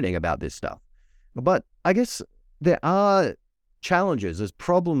and learning about this stuff. But I guess there are challenges, there's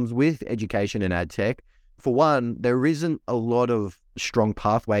problems with education in ad tech. For one, there isn't a lot of strong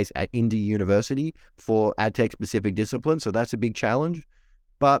pathways at indie university for ad tech specific disciplines, so that's a big challenge.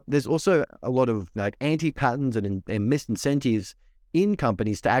 But there's also a lot of like anti-patterns and misincentives in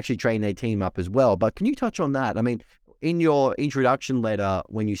companies to actually train their team up as well. But can you touch on that? I mean, in your introduction letter,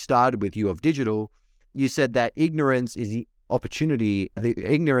 when you started with U of Digital, you said that ignorance is the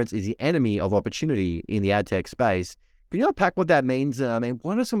enemy of opportunity in the ad tech space. Can you unpack what that means? I mean,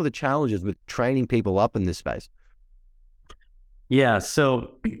 what are some of the challenges with training people up in this space? Yeah,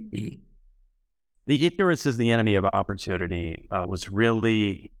 so the ignorance is the enemy of opportunity was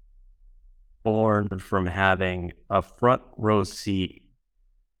really born from having a front row seat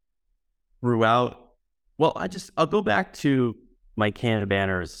throughout. Well, I'll go back to my Canada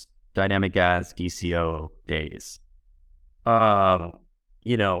Banners dynamic ads DCO days. Ultimately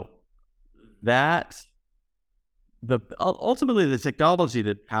the technology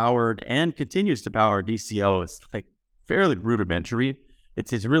that powered and continues to power DCO is like fairly rudimentary.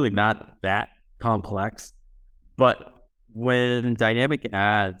 It's really not that complex. But when dynamic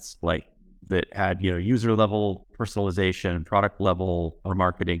ads like that had, user level personalization, product level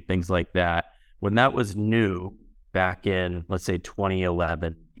marketing, things like that, when that was new back in, let's say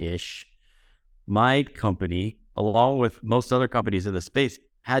 2011-ish, my company, along with most other companies in the space,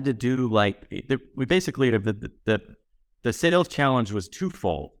 had to do we basically, the sales challenge was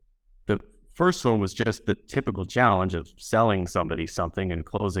twofold. The first one was just the typical challenge of selling somebody something and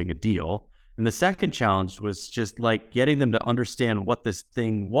closing a deal. And the second challenge was just like getting them to understand what this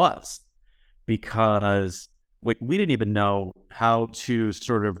thing was, because we didn't even know how to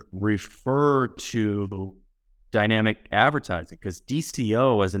sort of refer to dynamic advertising, because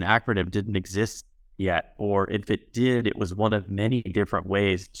DCO as an acronym didn't exist yet, or if it did, it was one of many different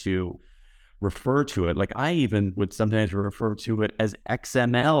ways to refer to it. Like I even would sometimes refer to it as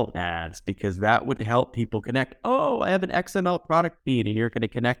XML ads, because that would help people connect. Oh, I have an XML product feed and you're going to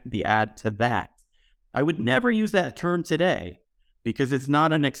connect the ad to that. I would never use that term today because it's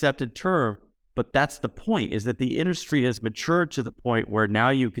not an accepted term, but that's the point, is that the industry has matured to the point where now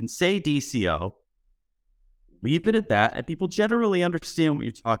you can say DCO leave it at that, and people generally understand what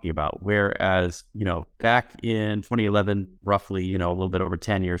you're talking about. Whereas, back in 2011, roughly, a little bit over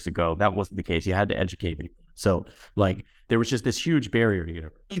 10 years ago, that wasn't the case. You had to educate people. So like there was just this huge barrier to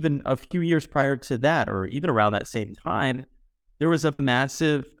it. Even a few years prior to that, or even around that same time, there was a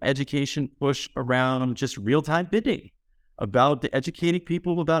massive education push around just real-time bidding, about educating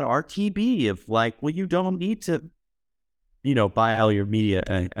people about RTB, of like, well, you don't need to buy all your media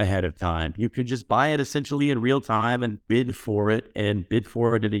ahead of time. You could just buy it essentially in real time and bid for it at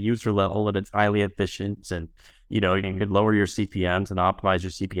a user level, and it's highly efficient. And, you can lower your CPMs and optimize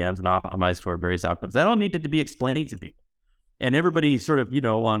your CPMs and optimize for various outcomes. That all needed to be explained to people. And everybody sort of,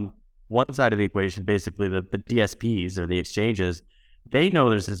 on one side of the equation, basically the DSPs or the exchanges, they know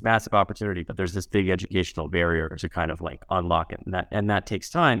there's this massive opportunity, but there's this big educational barrier to kind of like unlock it. And that takes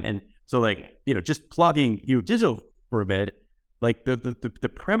time. And so like, just plugging digital for a bit, like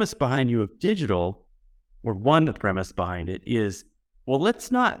the premise behind you of digital, or one premise behind it is, well,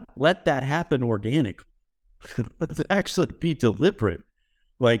 let's not let that happen organically. Let's actually be deliberate.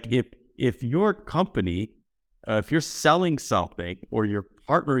 Like if your company, if you're selling something, or you're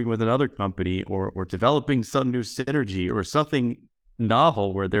partnering with another company, or developing some new synergy or something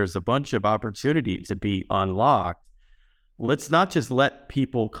novel where there's a bunch of opportunity to be unlocked, let's not just let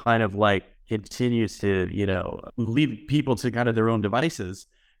people kind of like continue to, leave people to kind of their own devices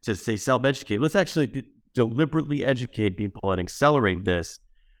to say self-educate. Let's actually deliberately educate people and accelerate this,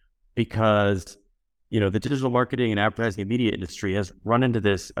 because, the digital marketing and advertising and media industry has run into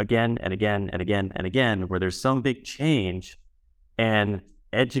this again and again and again and again, where there's some big change, and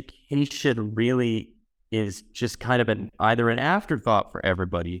education really is just kind of either an afterthought for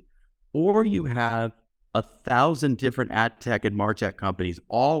everybody, or you have 1,000 different Adtech and Martech companies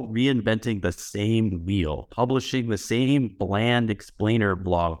all reinventing the same wheel, publishing the same bland explainer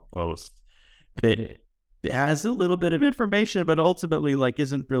blog post that has a little bit of information, but ultimately like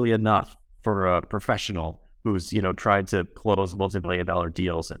isn't really enough for a professional who's, tried to close multi-million-dollar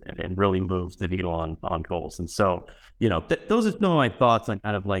deals and really move the needle on goals. And so, those are some of my thoughts on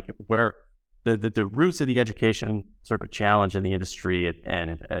kind of like where the roots of the education sort of challenge in the industry,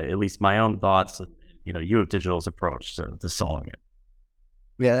 and at least my own thoughts, U of Digital's approach to solving it.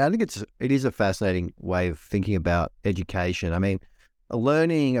 Yeah, I think it is a fascinating way of thinking about education. I mean,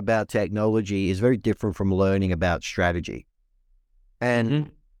 learning about technology is very different from learning about strategy. And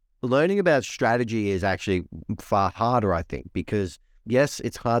learning about strategy is actually far harder, I think, because yes,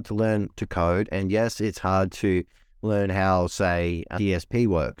 it's hard to learn to code, and yes, it's hard to learn how, say, a DSP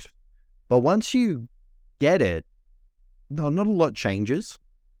works. But once you get it, not a lot changes.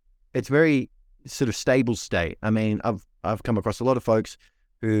 It's very sort of stable state. I mean, I've come across a lot of folks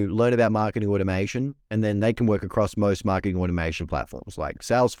who learn about marketing automation, and then they can work across most marketing automation platforms like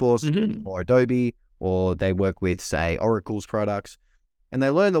Salesforce or Adobe, or they work with, say, Oracle's products. And they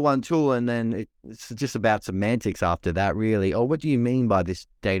learn the one tool, and then it's just about semantics after that, really. Oh, what do you mean by this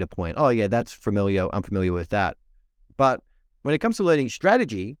data point? Oh, yeah, that's familiar. I'm familiar with that. But when it comes to learning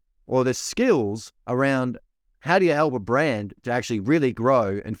strategy, or the skills around how do you help a brand to actually really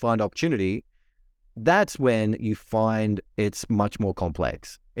grow and find opportunity, that's when you find it's much more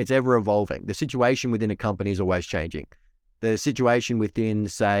complex. It's ever evolving. The situation within a company is always changing. The situation within,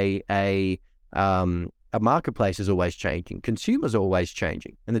 say, a marketplace is always changing. Consumers are always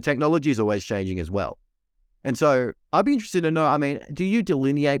changing, and the technology is always changing as well. And so I'd be interested to know, I mean, do you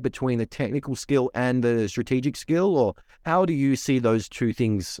delineate between the technical skill and the strategic skill, or how do you see those two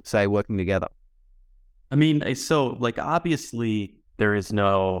things, say, working together? I mean, so like obviously there is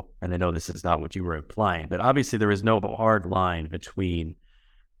no, and I know this is not what you were implying, but obviously there is no hard line between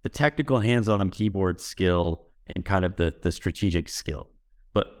the technical hands-on keyboard skill and kind of the strategic skill.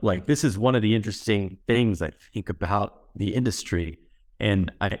 But like, this is one of the interesting things I think about the industry.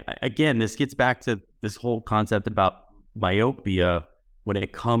 And again, this gets back to this whole concept about myopia when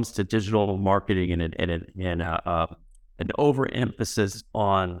it comes to digital marketing and an overemphasis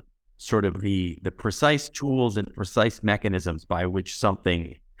on sort of the precise tools and precise mechanisms by which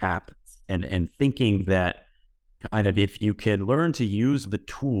something happens, and thinking that kind of if you can learn to use the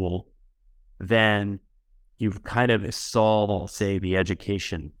tool, then you've kind of solved, say, the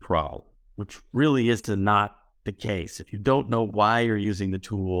education problem, which really is not the case. If you don't know why you're using the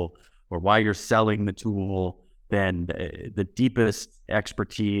tool or why you're selling the tool, then the deepest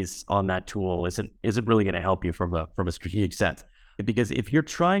expertise on that tool isn't really going to help you from a strategic sense. Because if you're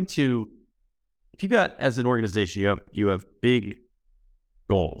trying to, if you got, as an organization, you have big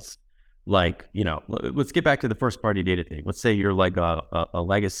goals, like, let's get back to the first party data thing. Let's say you're like a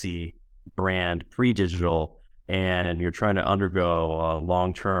legacy brand pre-digital, and you're trying to undergo a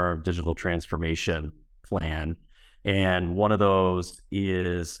long-term digital transformation plan. And one of those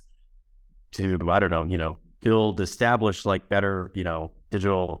is to, I don't know, establish like better,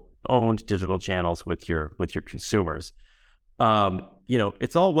 owned digital channels with your consumers.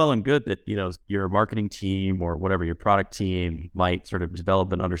 It's all well and good that, your marketing team or whatever, your product team might sort of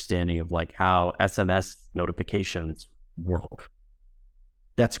develop an understanding of like how SMS notifications work.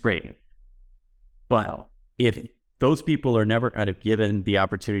 That's great. But if those people are never kind of given the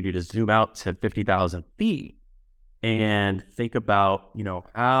opportunity to zoom out to 50,000 feet and think about,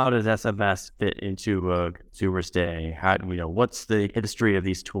 how does SMS fit into a consumer's day? How, what's the history of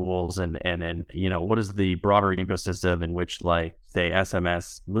these tools and what is the broader ecosystem in which, like, say,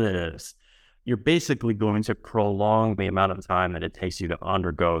 SMS lives? You're basically going to prolong the amount of time that it takes you to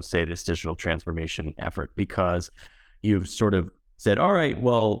undergo, say, this digital transformation effort, because you've sort of said, all right,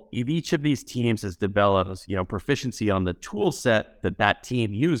 well, if each of these teams has developed, proficiency on the tool set that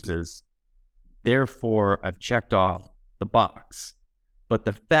team uses, therefore, I've checked off the box. But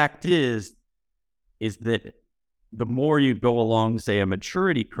the fact is that the more you go along, say, a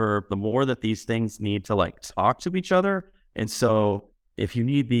maturity curve, the more that these things need to like talk to each other. And so if you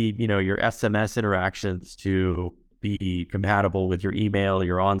need your SMS interactions to be compatible with your email,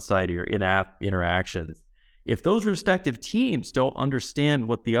 your on-site, or your in-app interactions, if those respective teams don't understand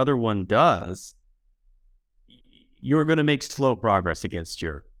what the other one does, you're going to make slow progress against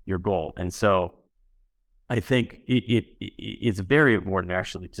your goal. And so I think it's very important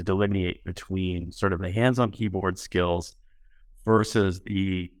actually to delineate between sort of the hands-on keyboard skills versus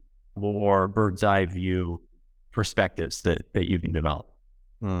the more bird's eye view perspectives that you can develop.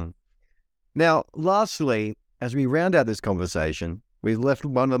 Now, lastly, as we round out this conversation, we've left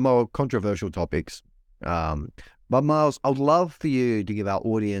one of the more controversial topics. But Myles, I'd love for you to give our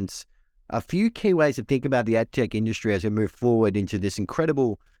audience a few key ways to think about the Adtech industry as we move forward into this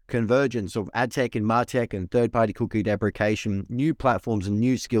incredible convergence of Adtech and Martech and third-party cookie deprecation, new platforms and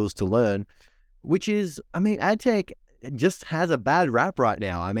new skills to learn, which is, Adtech just has a bad rap right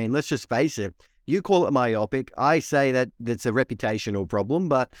now. Let's just face it. You call it myopic. I say that that's a reputational problem,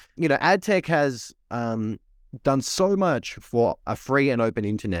 but, Adtech has done so much for a free and open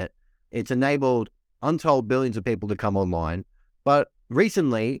internet. It's enabled untold billions of people to come online. But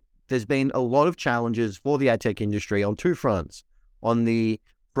recently, there's been a lot of challenges for the Adtech industry on two fronts. On the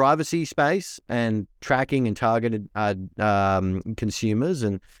privacy space and tracking and targeted consumers,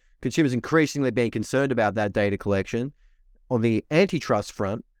 and consumers increasingly being concerned about that data collection. On the antitrust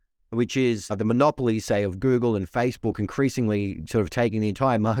front, which is the monopoly, say, of Google and Facebook increasingly sort of taking the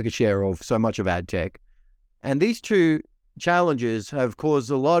entire market share of so much of Adtech. And these two challenges have caused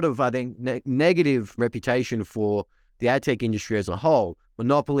a lot of, I think, negative reputation for the Adtech industry as a whole.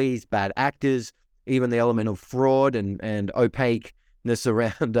 Monopolies, bad actors, even the element of fraud and opaqueness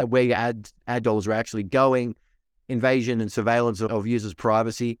around where your ad dollars are actually going, invasion and surveillance of users'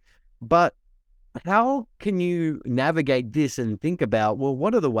 privacy. But how can you navigate this and think about, well,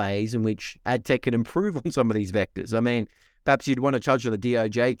 what are the ways in which Adtech can improve on some of these vectors? Perhaps you'd want to touch on the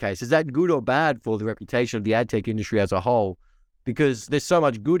DOJ case. Is that good or bad for the reputation of the Adtech industry as a whole? Because there's so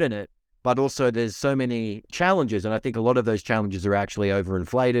much good in it, but also there's so many challenges. And I think a lot of those challenges are actually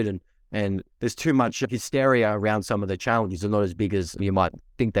overinflated and there's too much hysteria around some of the challenges. They're not as big as you might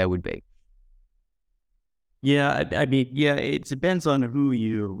think they would be. Yeah, it depends on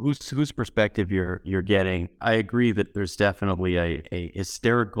whose perspective you're getting. I agree that there's definitely a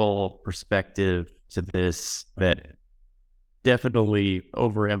hysterical perspective to this that definitely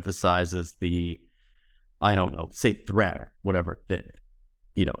overemphasizes the, I don't know, say threat, whatever, that,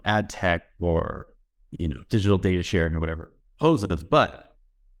 Adtech or, digital data sharing or whatever poses. But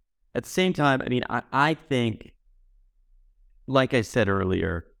at the same time, I think, like I said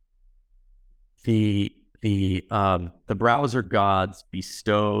earlier, the browser gods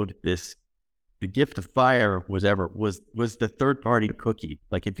bestowed the gift of fire was the third-party cookie.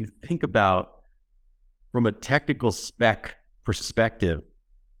 Like, if you think about from a technical spec perspective,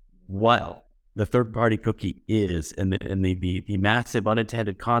 what the third-party cookie is, and the massive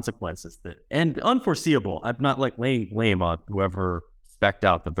unintended consequences and unforeseeable. I'm not like laying blame on whoever spec'd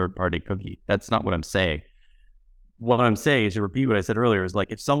out the third-party cookie. That's not what I'm saying. What I'm saying is, to repeat what I said earlier, is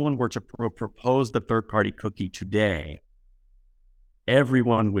like if someone were to propose the third-party cookie today,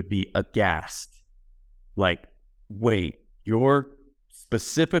 everyone would be aghast. Like, wait, you're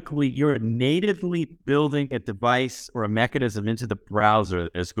natively building a device or a mechanism into the browser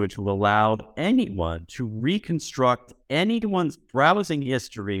that's going to allow anyone to reconstruct anyone's browsing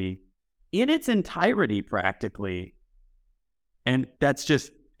history in its entirety, practically. And that's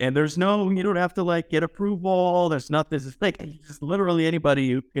just, and there's no, you don't have to like get approval. There's nothing. It's like just literally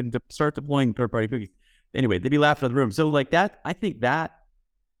anybody who can start deploying third-party cookies. anyway, they'd be laughing in the room. So like that, I think that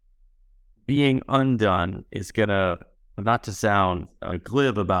being undone is gonna, not to sound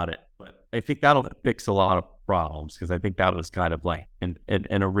glib about it, but I think that'll fix a lot of problems, because I think that was kind of like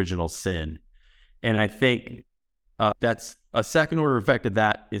an original sin. And I think that's a second order effect of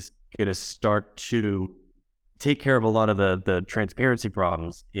that is going to start to take care of a lot of the transparency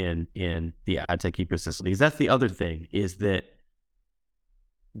problems in the ad tech ecosystem. Because that's the other thing, is that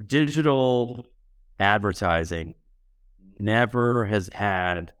digital advertising never has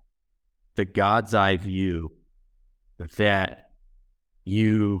had the God's eye view that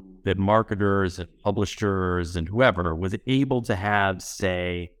marketers and publishers and whoever was able to have,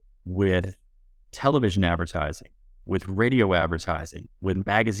 say, with television advertising, with radio advertising, with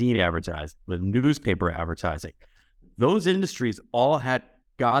magazine advertising, with newspaper advertising. Those industries all had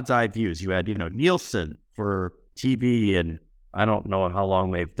God's eye views. You had, Nielsen for TV, and I don't know how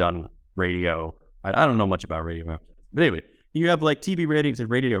long they've done radio. I don't know much about radio. But anyway, you have like TV ratings and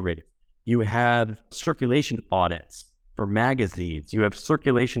radio ratings. You have circulation audits for magazines. You have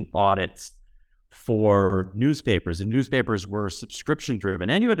circulation audits for newspapers, and newspapers were subscription driven,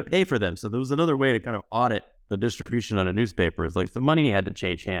 and you had to pay for them. So there was another way to kind of audit the distribution on a newspaper. It's like the money had to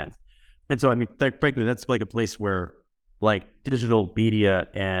change hands. And so, I mean, frankly, that's like a place where like digital media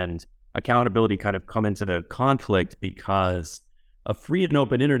and accountability kind of come into the conflict, because a free and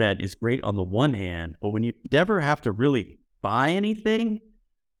open internet is great on the one hand, but when you never have to really buy anything,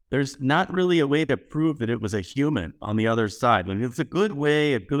 there's not really a way to prove that it was a human on the other side. I mean, it's a good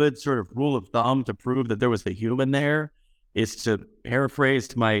sort of rule of thumb to prove that there was a human there, is to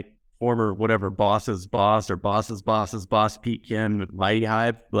paraphrase my former boss's boss or boss's boss's boss, Pete Kim at Mighty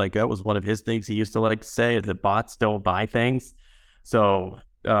Hive. Like, that was one of his things he used to like to say, is that bots don't buy things. So,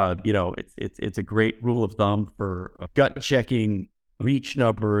 it's a great rule of thumb for gut checking reach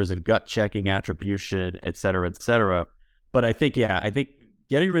numbers and gut checking attribution, et cetera, et cetera. But I think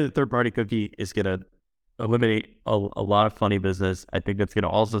getting rid of the third-party cookie is going to eliminate a lot of funny business. I think that's going to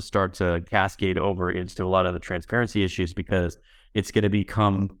also start to cascade over into a lot of the transparency issues, because it's going to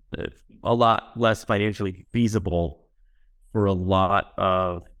become a lot less financially feasible for a lot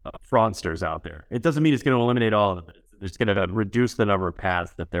of fraudsters out there. It doesn't mean it's going to eliminate all of it. It's going to reduce the number of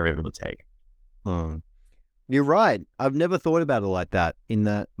paths that they're able to take. You're right. I've never thought about it like that, in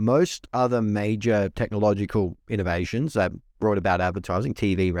that most other major technological innovations that brought about advertising,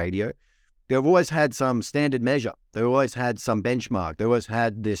 TV, radio, they've always had some standard measure. They always had some benchmark. They always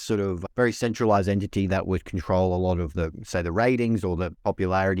had this sort of very centralized entity that would control a lot of the ratings or the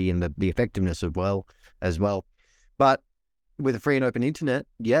popularity and the effectiveness as well. But with a free and open internet,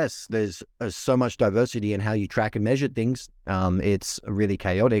 yes, there's so much diversity in how you track and measure things. It's really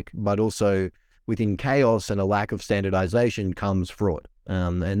chaotic, but also within chaos and a lack of standardization comes fraud.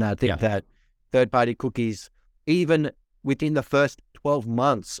 And I think that third-party cookies, even within the first 12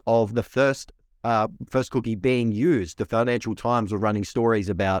 months of the first cookie being used, the Financial Times were running stories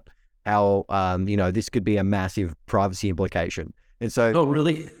about how, this could be a massive privacy implication. And so, oh,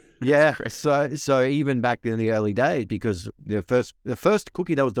 really? Yeah. So even back in the early days, because the first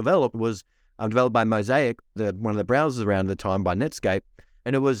cookie that was developed was developed by Mosaic, one of the browsers around the time, by Netscape,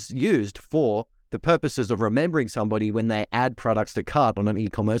 and it was used for the purposes of remembering somebody when they add products to cart on an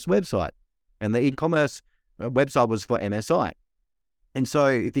e-commerce website. And the e-commerce website was for MSI. And so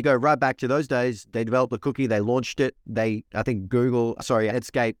if you go right back to those days, they developed a cookie, they launched it. I think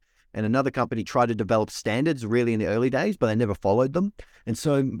Netscape and another company tried to develop standards really in the early days, but they never followed them. And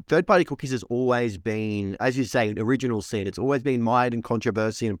so third-party cookies has always been, as you say, original sin. It's always been mired in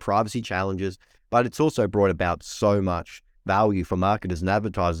controversy and privacy challenges, but it's also brought about so much value for marketers and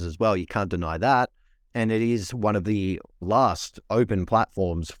advertisers as well. You can't deny that. And it is one of the last open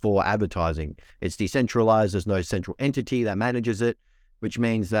platforms for advertising. It's decentralized. There's no central entity that manages it, which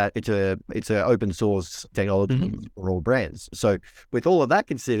means that it's a open source technology for all brands. So with all of that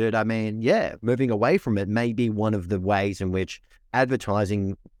considered, I mean, moving away from it may be one of the ways in which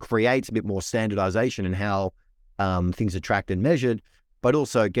advertising creates a bit more standardization in how things are tracked and measured, but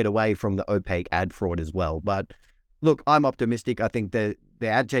also get away from the opaque ad fraud as well. But look, I'm optimistic. I think that the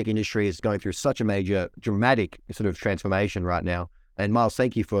ad tech industry is going through such a major, dramatic sort of transformation right now. And Myles,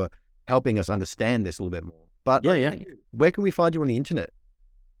 thank you for helping us understand this a little bit more. But where can we find you on the internet?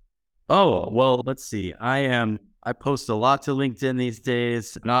 Oh, well, let's see. I post a lot to LinkedIn these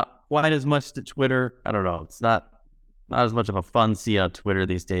days, not quite as much to Twitter. I don't know. It's not as much of a fun see on Twitter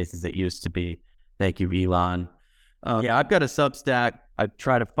these days as it used to be. Thank you, Elon. I've got a Substack. I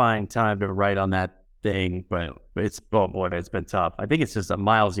try to find time to write on that thing, but it's been tough. I think it's just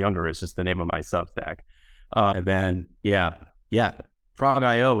Myles Younger is just the name of my Substack. And then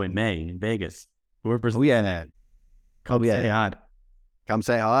Frog.io in May in Vegas. Whoever's Oh, yeah. come say hi. Come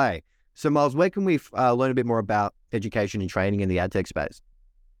say hi. So, Myles, where can we learn a bit more about education and training in the ad tech space?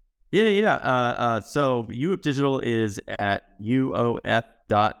 So UF Digital is at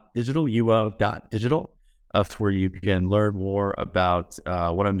uof.digital. That's where you can learn more about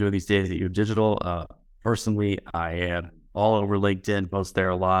what I'm doing these days at UF Digital. Personally, I am all over LinkedIn, post there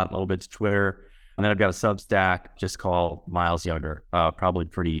a little bit to Twitter. And then I've got a Substack just called Myles Younger. Probably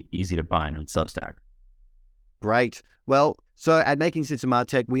pretty easy to find on Substack. Great. Well, so at Making Sense of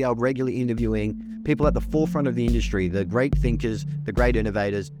Martech, we are regularly interviewing people at the forefront of the industry, the great thinkers, the great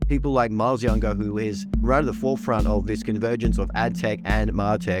innovators, people like Myles Younger, who is right at the forefront of this convergence of Adtech and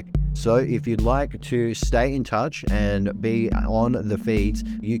Martech. So if you'd like to stay in touch and be on the feeds,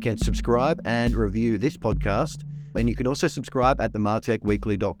 you can subscribe and review this podcast. And you can also subscribe at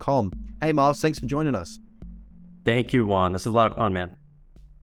themartechweekly.com. Hey, Myles, thanks for joining us. Thank you, Juan. This is a lot of fun, man.